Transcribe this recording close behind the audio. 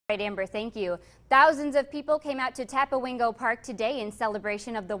Right, Amber, thank you. Thousands of people came out to Tapawingo Park today in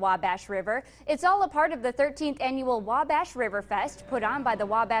celebration of the Wabash River. It's all a part of the 13th annual Wabash Riverfest put on by the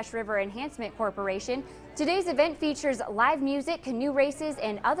Wabash River Enhancement Corporation. Today's event features live music, canoe races,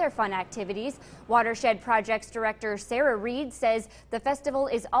 and other fun activities. Watershed Projects Director Sarah Reed says the festival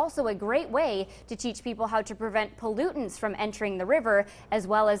is also a great way to teach people how to prevent pollutants from entering the river, as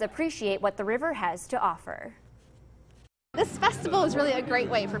well as appreciate what the river has to offer. This festival is really a great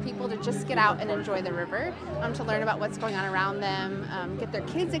way for people to just get out and enjoy the river, to learn about what's going on around them, get their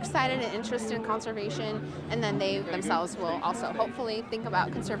kids excited and interested in conservation, and then they themselves will also hopefully think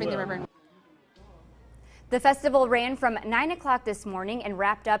about conserving the river. The festival ran from 9 o'clock this morning and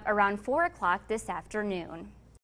wrapped up around 4 o'clock this afternoon.